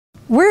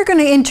We're going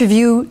to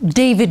interview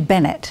David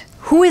Bennett.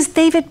 Who is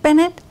David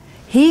Bennett?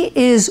 He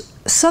is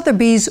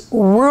Sotheby's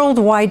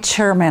worldwide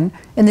chairman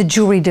in the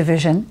jewelry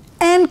division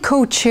and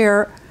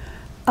co-chair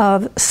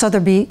of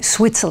Sotheby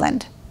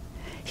Switzerland.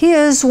 He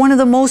is one of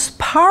the most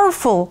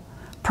powerful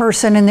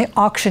person in the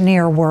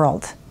auctioneer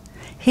world.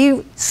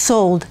 He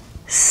sold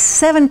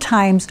 7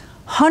 times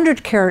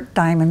 100-carat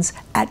diamonds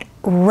at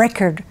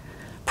record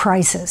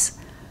prices.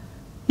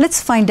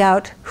 Let's find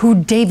out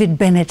who David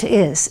Bennett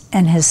is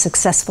and his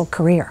successful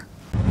career.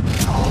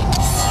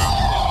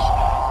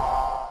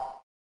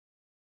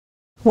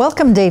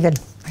 Welcome, David.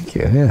 Thank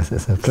you. Yes,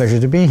 it's a pleasure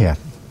to be here.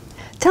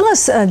 Tell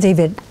us,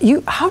 David,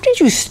 how did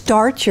you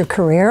start your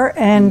career,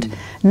 and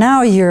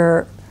now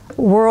you're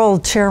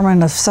World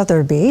Chairman of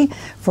Sotheby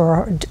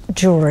for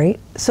jewelry.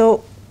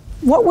 So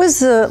what was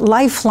the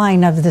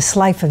lifeline of this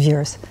life of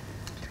yours?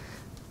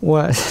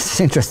 Well, it's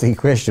an interesting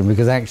question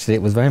because actually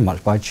it was very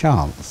much by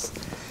chance.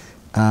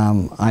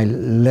 I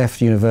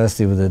left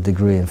university with a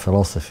degree in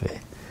philosophy,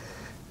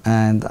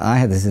 and I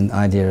had this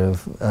idea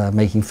of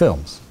making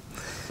films,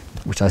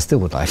 which I still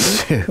would like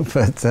to do,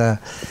 but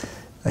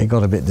I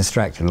got a bit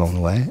distracted along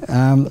the way.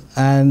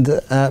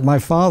 My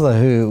father,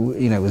 who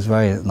was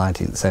very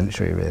 19th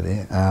century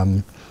really,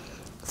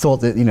 thought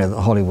that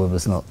that Hollywood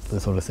was not the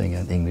sort of thing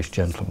an English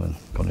gentleman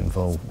got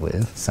involved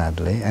with,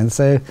 sadly, and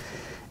so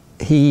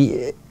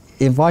he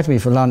invited me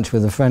for lunch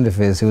with a friend of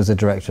his who was a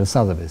director of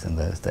Sotheby's in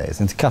those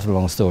days. And to cut a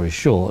long story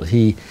short,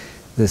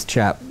 this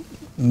chap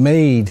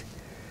made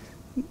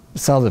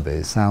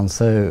Sotheby's sounds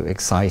so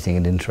exciting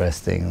and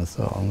interesting and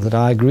so on that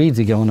I agreed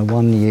to go on a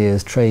 1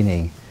 year's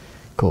training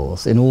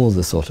course in all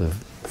the sort of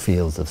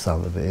fields of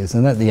Sotheby's,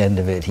 and at the end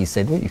of it he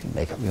said, well, you can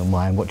make up your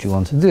mind what you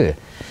want to do.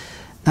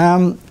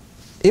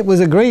 It was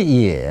a great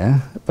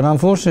year, but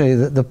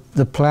unfortunately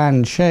the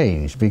plan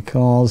changed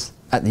because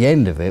at the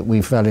end of it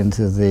we fell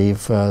into the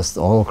first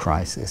oil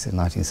crisis in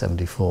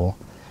 1974,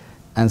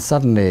 and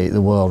suddenly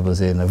the world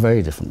was in a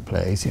very different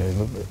place.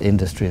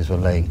 Industries were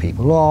laying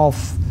people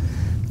off,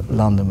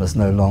 London was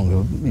no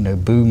longer,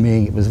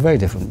 booming. It was a very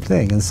different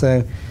thing. And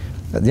so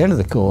at the end of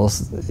the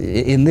course,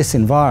 in this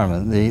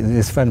environment,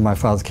 this friend of my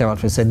father's came up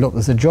to me and said, look,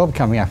 there's a job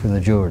coming up in the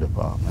jewelry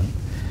department.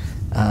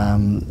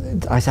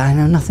 I said, I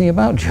know nothing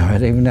about jewelry. I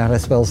don't even know how to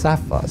spell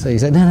sapphire. So he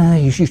said, no,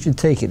 you should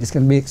take it. It's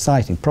going to be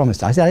exciting,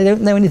 promised. I said, I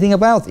don't know anything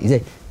about it. He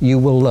said, you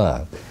will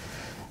learn.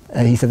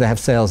 He said they have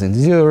sales in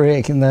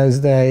Zurich in those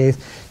days.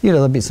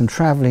 There'll be some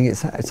travelling.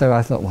 So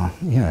I thought, well,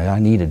 I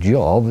need a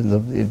job.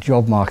 The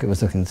job market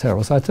was looking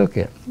terrible, so I took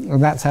it.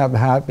 And that's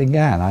how it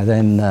began. I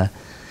then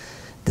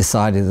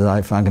decided that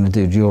if I'm going to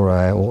do jewelry,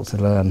 I ought to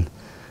learn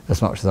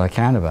as much as I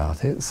can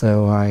about it.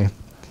 So I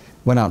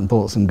went out and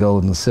bought some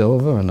gold and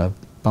silver and a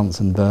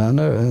Bunsen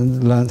burner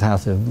and learned how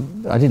to,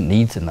 I didn't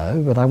need to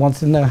know, but I wanted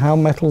to know how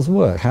metals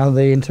work, how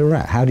they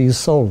interact, how do you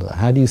solder,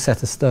 how do you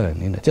set a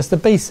stone, just the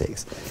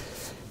basics.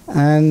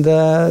 And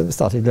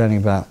started learning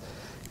about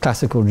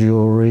classical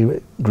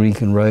jewelry, Greek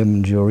and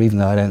Roman jewelry, even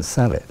though I don't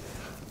sell it.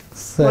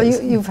 So well,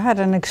 you've had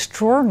an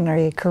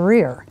extraordinary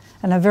career,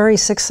 and a very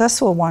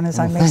successful one, as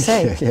I may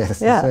say. Thank you. Yes,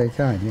 that's very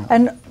kind. Yeah.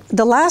 And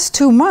the last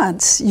 2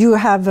 months, you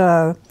have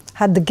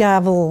had the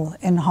gavel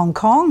in Hong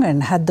Kong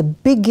and had the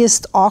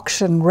biggest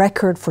auction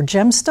record for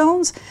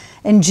gemstones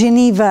in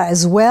Geneva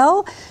as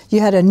well. You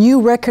had a new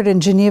record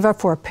in Geneva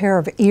for a pair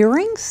of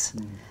earrings.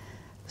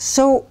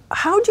 So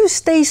how do you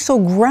stay so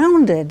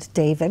grounded,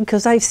 David?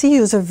 Because I see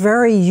you as a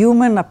very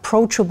human,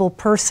 approachable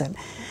person,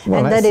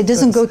 and that it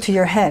doesn't go to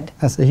your head.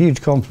 That's a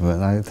huge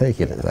compliment. I take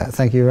it as that.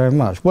 Thank you very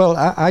much. Well,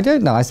 I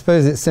don't know. I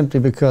suppose it's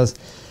simply because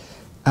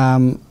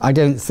I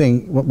don't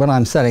think, when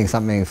I'm selling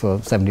something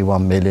for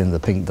 71 million, the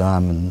pink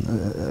diamond,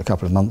 a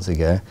couple of months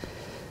ago,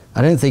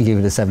 I don't think of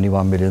it as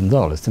 $71 million.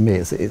 To me,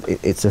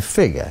 it's a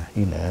figure,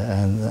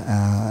 and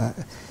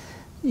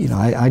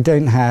I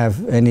don't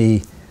have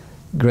any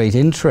great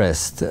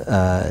interest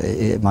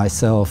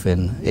myself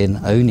in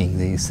owning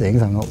these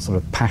things. I'm not sort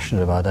of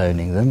passionate about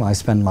owning them. I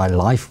spend my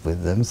life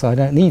with them, so I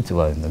don't need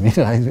to own them.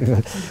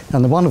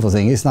 And the wonderful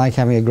thing is, like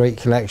having a great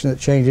collection that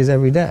changes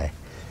every day.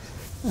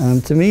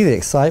 And to me, the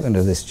excitement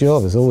of this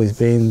job has always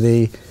been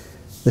the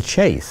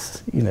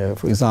chase.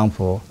 For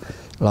example,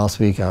 last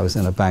week I was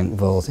in a bank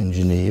vault in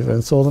Geneva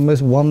and saw the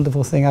most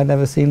wonderful thing I'd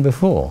never seen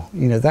before.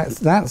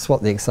 That's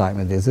what the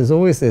excitement is. There's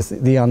always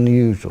the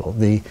unusual,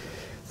 the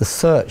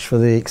search for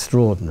the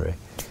extraordinary.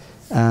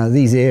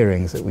 These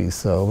earrings that we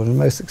sold were the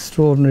most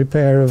extraordinary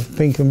pair of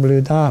pink and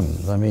blue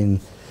diamonds. I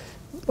mean,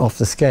 off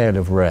the scale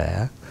of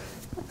rare.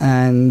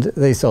 And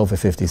they sold for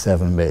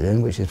 57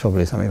 million, which is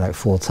probably something like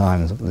 4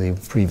 times the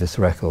previous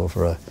record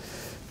for a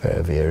pair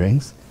of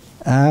earrings.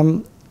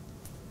 And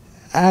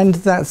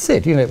that's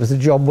it. It was a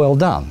job well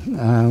done.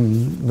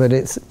 But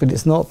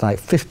it's not like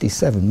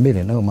 57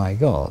 million. Oh my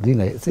God!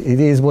 It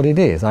is what it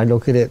is. I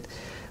look at it.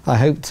 I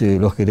hope to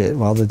look at it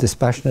rather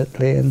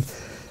dispassionately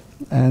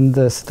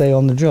and stay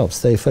on the job,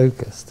 stay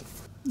focused.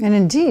 And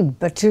indeed,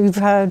 but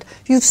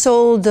you've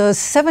sold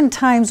 7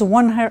 times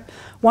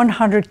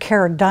 100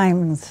 carat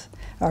diamonds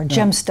or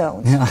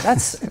gemstones. Yeah.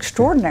 That's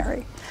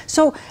extraordinary.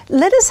 So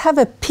let us have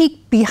a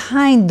peek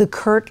behind the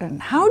curtain.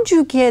 How do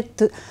you get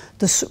the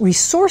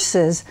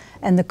resources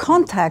and the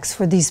contacts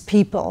for these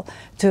people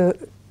to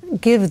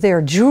give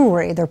their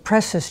jewelry, their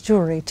precious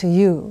jewelry, to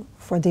you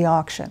for the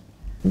auction?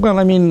 Well,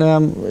 I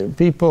mean,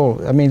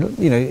 people, I mean,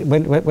 you know,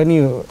 when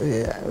you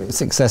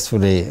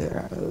successfully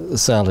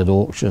sell at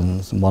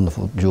auctions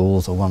wonderful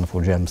jewels or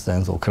wonderful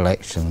gemstones or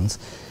collections,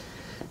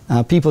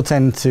 people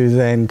tend to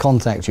then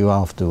contact you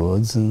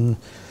afterwards, and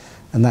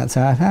that's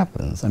how it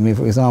happens. I mean,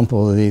 for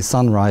example, the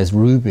Sunrise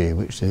Ruby,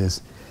 which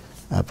is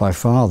by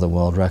far the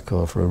world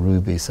record for a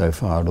ruby so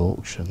far at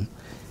auction,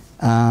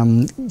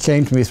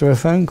 came to me through a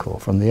phone call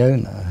from the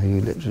owner,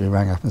 who literally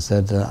rang up and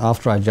said,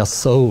 after I just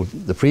sold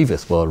the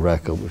previous world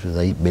record, which was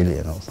 8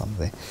 million or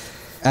something,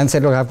 and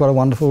said, look, I've got a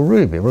wonderful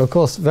ruby. Well, of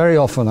course, very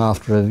often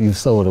after you've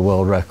sold a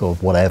world record,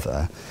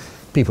 whatever,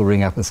 people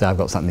ring up and say, I've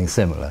got something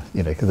similar,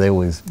 you know, because they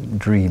always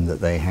dream that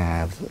they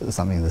have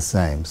something the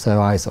same.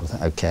 So I sort of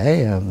thought,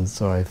 okay,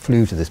 so I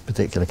flew to this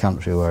particular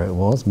country where it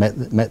was, met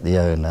the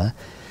owner.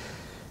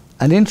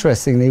 And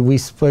interestingly, we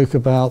spoke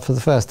about, for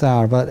the first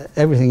hour, about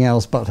everything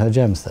else but her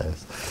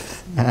gemstones.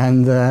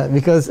 And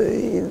because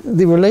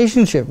the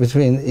relationship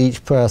between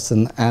each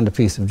person and a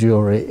piece of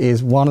jewellery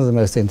is one of the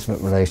most intimate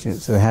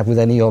relationships they have with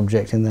any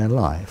object in their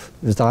life.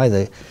 It's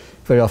either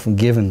very often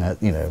given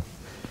at, you know,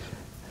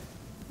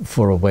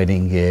 for a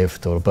wedding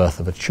gift or a birth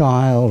of a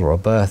child or a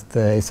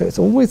birthday. So it's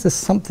always there's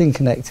something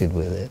connected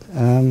with it.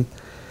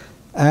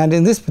 And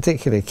in this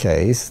particular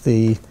case,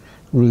 the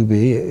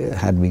ruby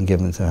had been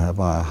given to her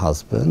by her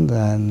husband,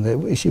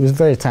 and she was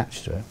very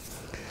attached to it.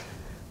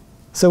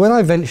 So when I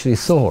eventually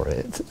saw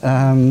it,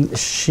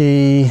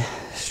 she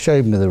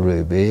showed me the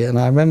ruby, and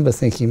I remember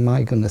thinking,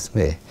 my goodness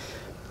me,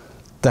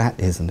 that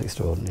is an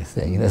extraordinary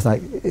thing. You know, it's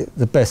like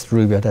the best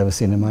ruby I'd ever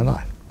seen in my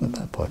life at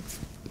that point.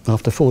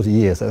 After 40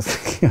 years, I was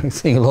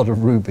seeing a lot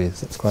of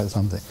rubies. It's quite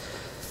something.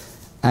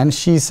 And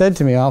she said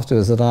to me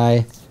afterwards that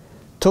I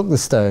took the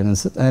stone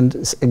and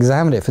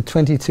examined it for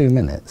 22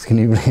 minutes. Can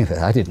you believe it?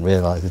 I didn't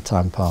realise the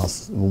time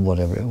passed, or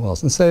whatever it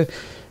was. And so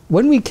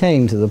when we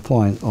came to the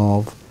point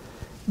of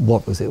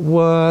what was it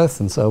worth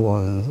and so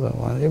on and so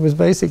on, it was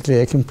basically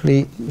a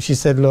complete, she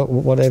said, look,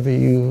 whatever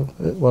you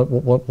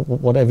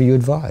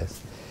advise.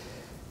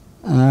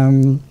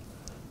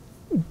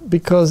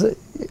 Because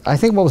I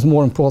think what was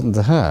more important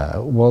to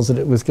her was that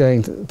it was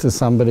going to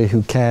somebody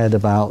who cared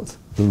about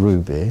the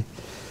ruby,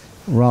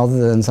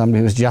 rather than somebody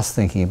who was just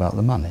thinking about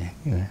the money,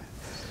 you know.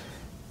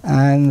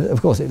 And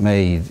of course it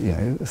made, you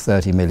know,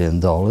 $30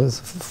 million,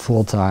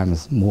 4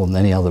 times more than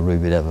any other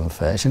ruby had ever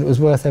fetched, and it was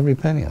worth every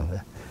penny of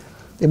it.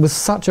 It was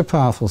such a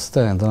powerful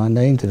stone that I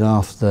named it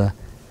after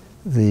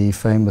the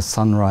famous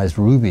Sunrise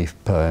Ruby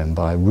poem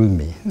by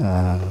Rumi,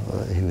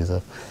 who was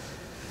a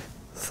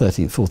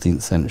 13th,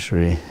 14th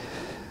century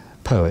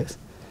poet.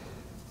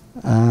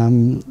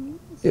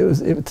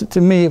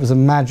 To me, it was a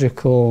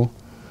magical,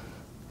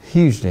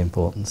 hugely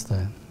important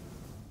stone.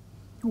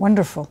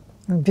 Wonderful.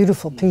 A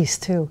beautiful piece,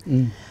 too.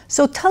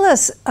 So tell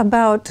us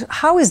about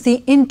how is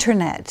the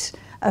internet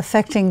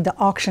affecting the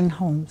auction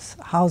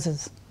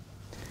houses?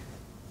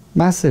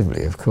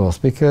 Massively, of course,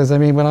 because, I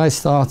mean, when I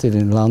started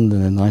in London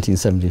in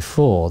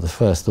 1974, the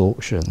first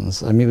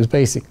auctions, I mean, it was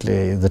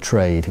basically the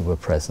trade who were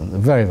present.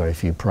 Very, very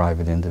few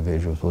private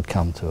individuals would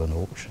come to an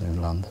auction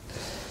in London.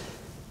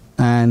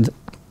 And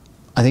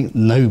I think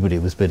nobody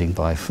was bidding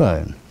by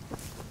phone.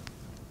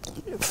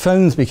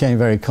 Phones became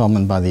very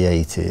common by the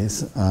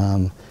 80s,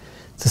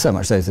 to so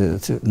much so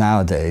that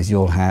nowadays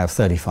you'll have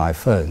 35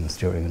 phones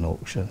during an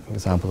auction. For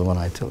example, the one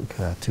I took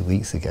 2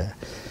 weeks ago.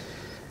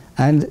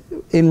 And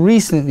in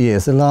recent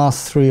years, the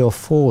last 3 or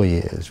 4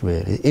 years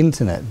really,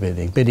 internet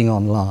bidding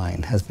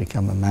online has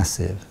become a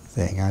massive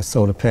thing. I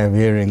sold a pair of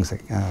earrings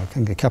I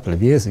think a couple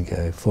of years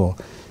ago for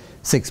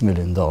 $6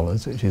 million,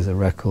 which is a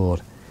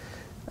record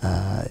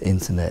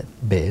internet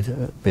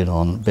bid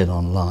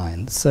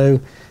online. So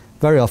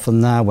very often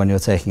now when you're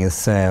taking a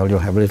sale, you'll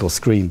have a little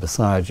screen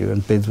beside you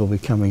and bids will be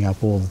coming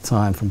up all the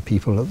time from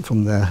people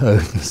from their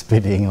homes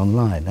bidding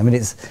online. I mean,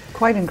 it's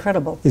quite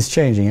incredible. It's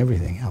changing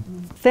everything up.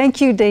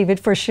 Thank you, David,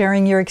 for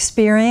sharing your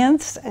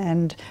experience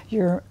and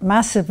your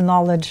massive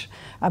knowledge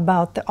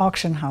about the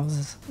auction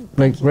houses.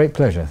 Great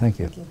pleasure. Thank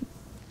you.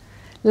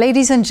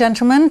 Ladies and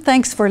gentlemen,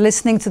 thanks for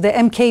listening to the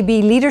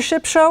MKB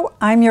Leadership Show.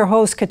 I'm your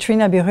host,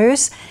 Katrina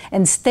Burrus,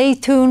 and stay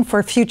tuned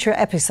for future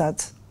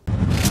episodes.